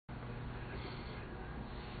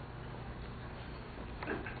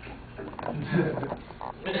Hold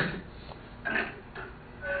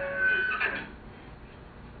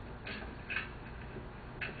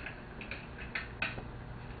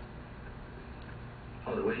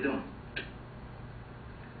it, what are you doing?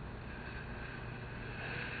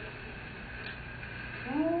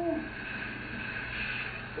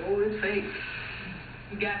 Oh, it's fake.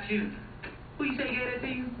 He got you. Who you say gave that to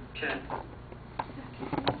you? Chat.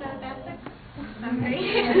 So that's a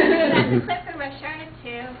clip from Rush-Hour 2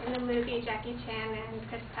 in the movie. Jackie Chan and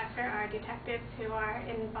Chris Tucker are detectives who are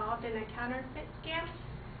involved in a counterfeit scam.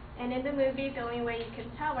 And in the movie, the only way you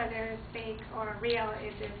can tell whether it's fake or real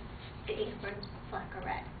is if the ink burns black or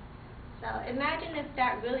red. So imagine if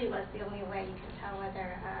that really was the only way you can tell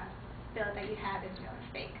whether a bill that you have is real or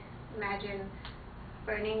fake. Imagine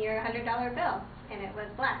burning your $100 bill and it was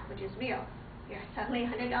black, which is real. You're suddenly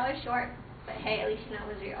 $100 short, but hey, at least you know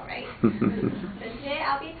it was real, right? So today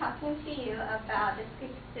I'll be talking to you about the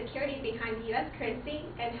security behind the U.S. currency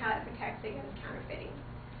and how it protects against counterfeiting.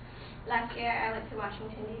 Last year I went to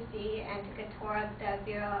Washington, D.C. and took a tour of the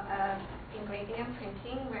Bureau of Engraving and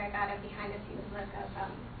Printing, where I got a behind-the-scenes look of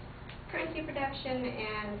currency production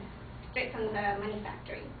and straight from the money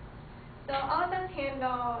factory. So all of us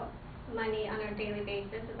handle money on a daily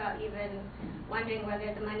basis without even wondering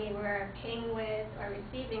whether the money we're paying with or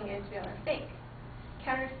receiving is real or fake.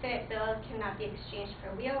 Counterfeit bills cannot be exchanged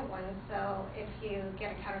for real ones, so if you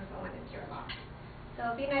get a counterfeit one, it's your loss. So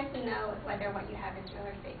it'd be nice to know whether what you have is real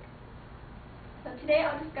or fake. So today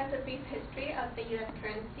I'll discuss a brief history of the U.S.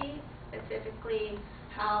 currency, specifically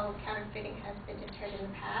how counterfeiting has been deterred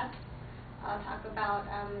in the past. I'll talk about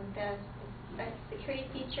the security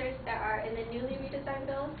features that are in the newly redesigned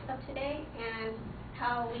bills of today and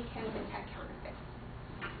how we can detect counterfeits.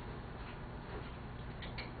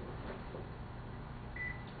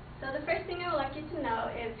 So the first thing I would like you to know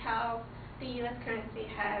is how the U.S. currency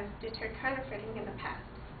has deterred counterfeiting in the past.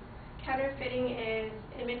 Counterfeiting is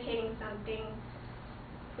imitating something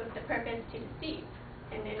with the purpose to deceive,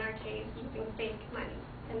 and in our case, using fake money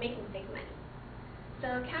and making fake money.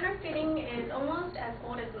 So counterfeiting is almost as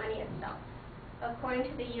old as money itself. According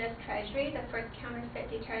to the U.S. Treasury, the first counterfeit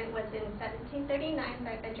deterrent was in 1739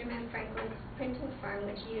 by Benjamin Franklin's printing firm,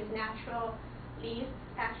 which used actual leaves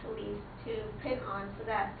to print on so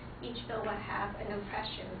that each bill would have an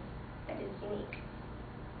impression that is unique.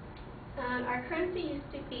 Our currency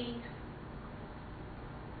used to be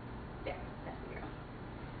there, that's zero.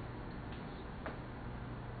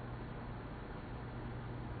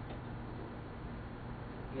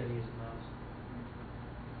 You gotta use the mouse.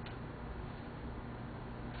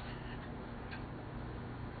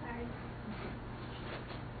 Sorry.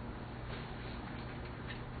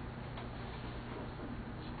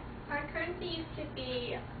 Our currency used to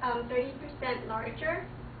be 30% larger,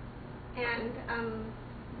 and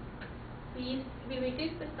we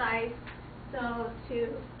reduced the size so to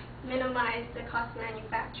minimize the cost of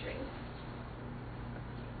manufacturing.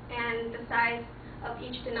 And the size of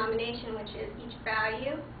each denomination, which is each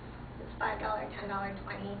value, is $5, $10,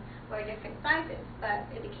 $20, or different sizes, but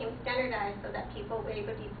it became standardized so that people were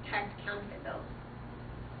able to detect counterfeit bills.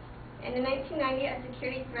 And in 1990, a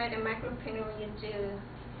security threat and microprinting were used to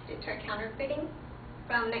deter counterfeiting.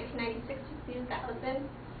 From 1996 to 2000,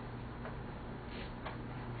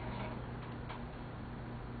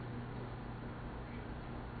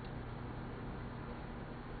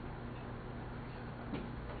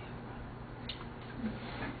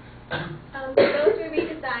 those were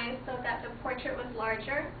redesigned so that the portrait was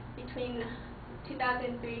larger. Between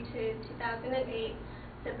 2003 to 2008,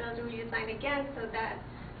 the bills were redesigned again so that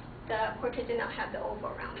the portrait did not have the oval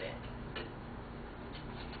around it.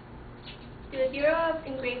 The Bureau of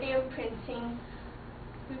Engraving and Printing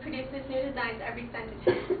reproduces new designs every 7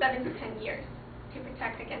 to 10 years to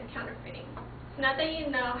protect against counterfeiting. So now that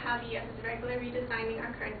you know how the U.S. is regularly redesigning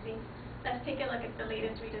our currency, let's take a look at the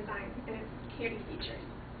latest redesign and its security features.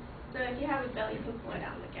 So if you have a bill, you can pull it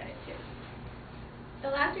out and look at it too. The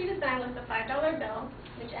last redesign was the $5 bill,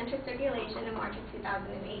 which entered circulation in March of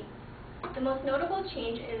 2008. The most notable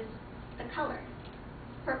change is the color,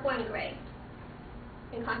 purple and gray,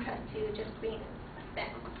 in contrast to just green and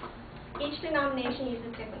then. Each denomination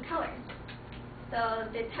uses different colors. So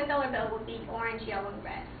the $10 bill will be orange, yellow, and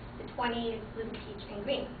red. The 20 is blue, peach, and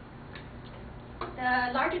green.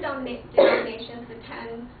 The larger denominations, the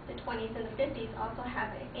 10s, the 20s, and the 50s, also have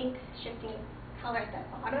an ink shifting color at the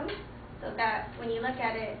bottom, so that when you look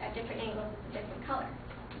at it at different angles, it's a different color.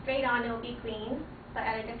 Straight on, it will be green, but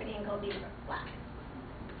at a different angle, it will be black.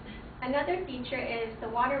 Another feature is the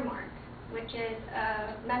watermark, which is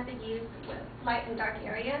a method used with light and dark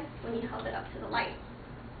areas when you hold it up to the light.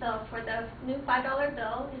 So for the new $5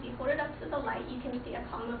 bill, if you hold it up to the light, you can see a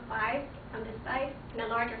column of 5 on this side and a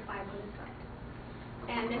larger 5 on this side.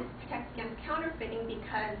 And this protects against counterfeiting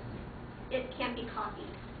because it can't be copied.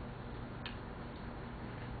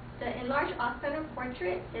 The enlarged off-center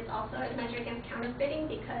portrait is also a measure against counterfeiting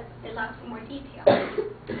because it allows for more detail.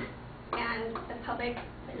 And the public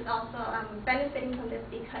is also benefiting from this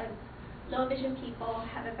because low vision people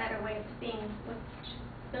have a better way of seeing which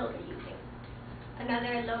bill they're using.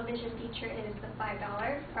 Another low vision feature is the $5,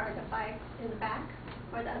 or the 5 in the back,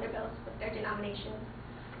 or the other bills with their denominations.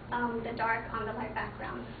 The dark on the light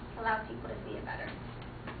background allows people to see it better.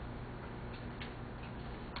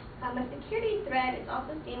 A security thread is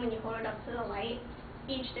also seen when you hold it up to the light.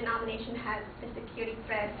 Each denomination has a security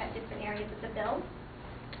thread at different areas of the bill.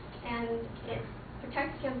 And it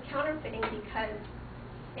protects against counterfeiting because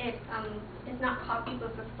it is not copied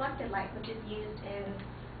with reflected light, which is used in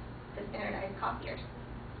the standardized copiers.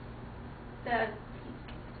 The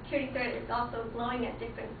security thread is also glowing at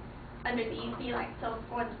different under the UV light. So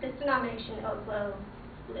for this denomination, it will glow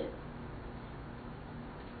blue.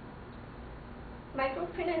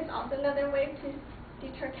 Microprint is also another way to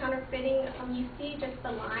deter counterfeiting. You see just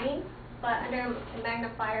the line, but under a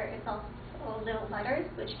magnifier, it's also little letters,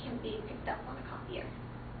 which can be picked up on a copier.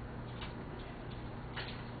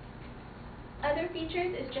 Other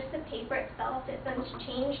features is just the paper itself. It's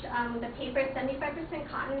unchanged. The paper is 75%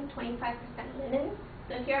 cotton, 25% linen.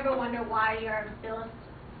 So if you ever wonder why your bills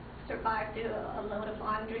survive through a load of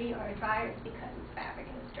laundry or a dryer, it's because it's fabric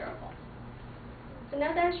and it's durable. So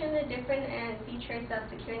now that I've shown the different features of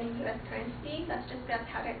securing U.S. currency, let's discuss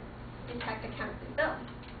how to detect a counterfeit bill.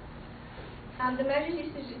 The measures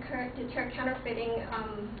used to deter counterfeiting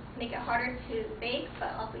make it harder to fake,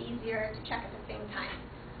 but also easier to check at the same time.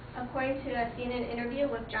 According to a CNN interview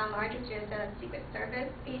with John Large, which is a Secret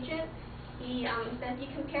Service agent, he says you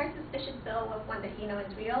compare a suspicious bill with one that you know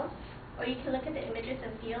is real, or you can look at the images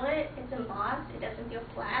and feel it. It's embossed, it doesn't feel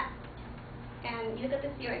flat, and you look at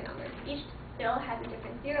the serial numbers. Each bill has a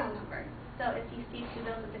different serial number, so if you see 2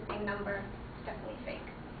 bills with the same number, it's definitely fake.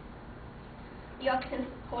 You also can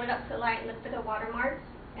hold it up to the light and look for the watermarks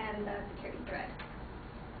and the security thread.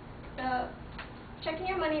 So checking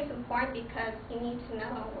your money is important because you need to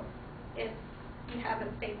know if you have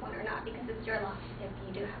a fake one or not, because it's your loss if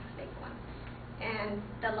you do have a fake one. And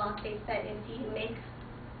the law states that if you make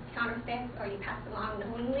counterfeits or you pass along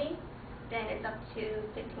knowingly, then it's up to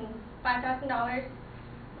 $5,000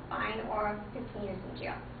 fine or 15 years in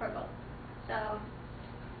jail for both. So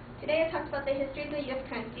today I talked about the history of the U.S.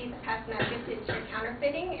 currency, the past methods to deter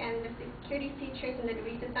counterfeiting, and the security features in the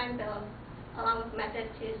redesigned bill, along with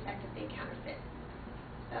methods to detect a fake counterfeit.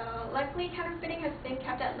 So luckily, counterfeiting has been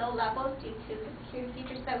kept at low levels due to the security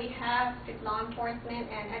features that we have, strict law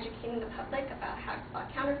enforcement, and educating the public about how to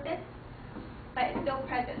spot counterfeits. But it's still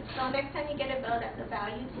present. So next time you get a bill that's of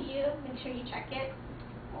value to you, make sure you check it,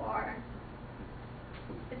 or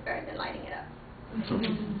it's better than lighting it up.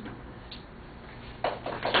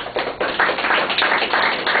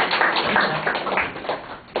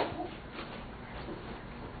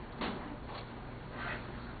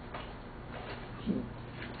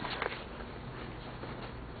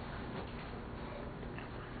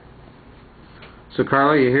 So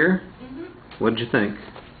Carla, you here? Mm-hmm. What did you think?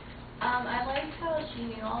 I liked how she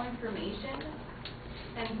knew all information,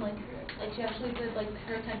 and she actually did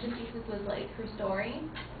her attention pieces was her story.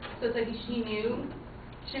 So it's she knew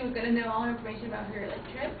she was gonna know all her information about her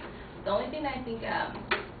trip. The only thing that I think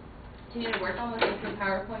she needed to work on was her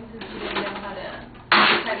PowerPoint, since she didn't know how to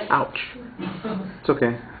Ouch. It's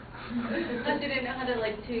okay. So she didn't know how to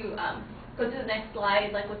go to the next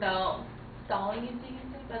slide without stalling you, so you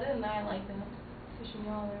can say. But other than that, I liked that. So she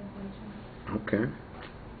knew all her information. Okay.